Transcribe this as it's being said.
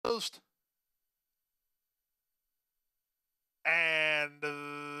closed. And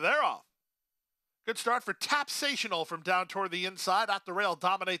they're off. Good start for Tapsational from down toward the inside. At the rail,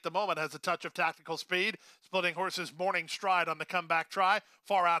 Dominate the Moment has a touch of tactical speed. Splitting Horses Morning Stride on the comeback try.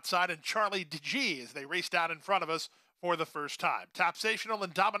 Far outside, and Charlie DG as they race down in front of us for the first time. Tapsational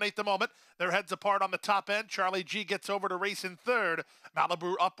and Dominate the Moment. Their heads apart on the top end. Charlie G gets over to race in third.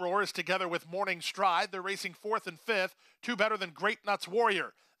 Malibu Uproar is together with Morning Stride. They're racing fourth and fifth. Two better than Great Nuts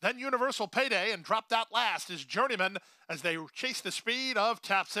Warrior. Then Universal Payday, and dropped out last is Journeyman as they chase the speed of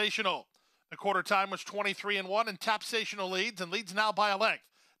Tapsational. The quarter time was 23-1, and Tapsational leads now by a length.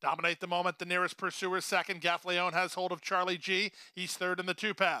 Dominate the Moment, the nearest pursuer second. Gaffleone has hold of Charlie G. He's third in the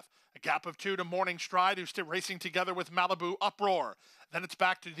two-path. A gap of two to Morning Stride, who's still racing together with Malibu Uproar. Then it's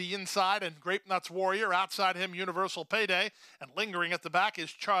back to the inside, and Grape Nuts Warrior. Outside him, Universal Payday. And lingering at the back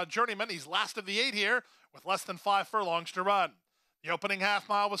is Journeyman. He's last of the 8 here, with less than 5 furlongs to run. The opening half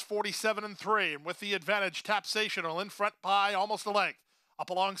mile was 47-3, and with the advantage, Tapsational in front by almost a length. Up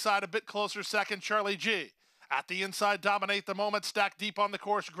alongside, a bit closer second, Charlie G. At the inside, Dominate the Moment, stacked deep on the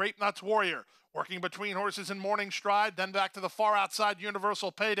course, Grape Nuts Warrior. Working between Horses in Morning Stride, then back to the far outside,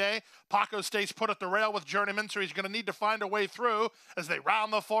 Universal Payday. Paco stays put at the rail with Journeyman, so he's going to need to find a way through as they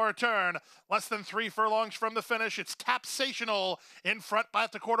round the far turn. Less than 3 furlongs from the finish, it's Tapsational in front by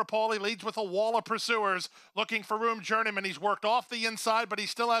the quarter pole. He leads with a wall of pursuers. Looking for room, Journeyman. He's worked off the inside, but he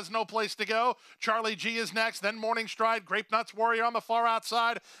still has no place to go. Charlie G is next, then Morning Stride. Grape Nuts Warrior on the far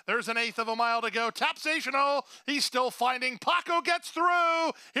outside. There's an 1/8 of a mile to go. Tapsational, he's still finding. Paco gets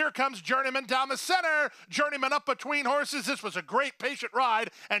through. Here comes Journeyman down the center. Journeyman up between horses. This was a great patient ride,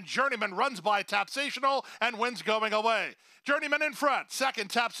 and Journeyman runs by Tapsational and wins going away. Journeyman in front.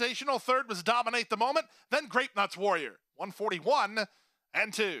 Second, Tapsational. Third was Dominate the Moment. Then Grape Nuts Warrior. 141-2.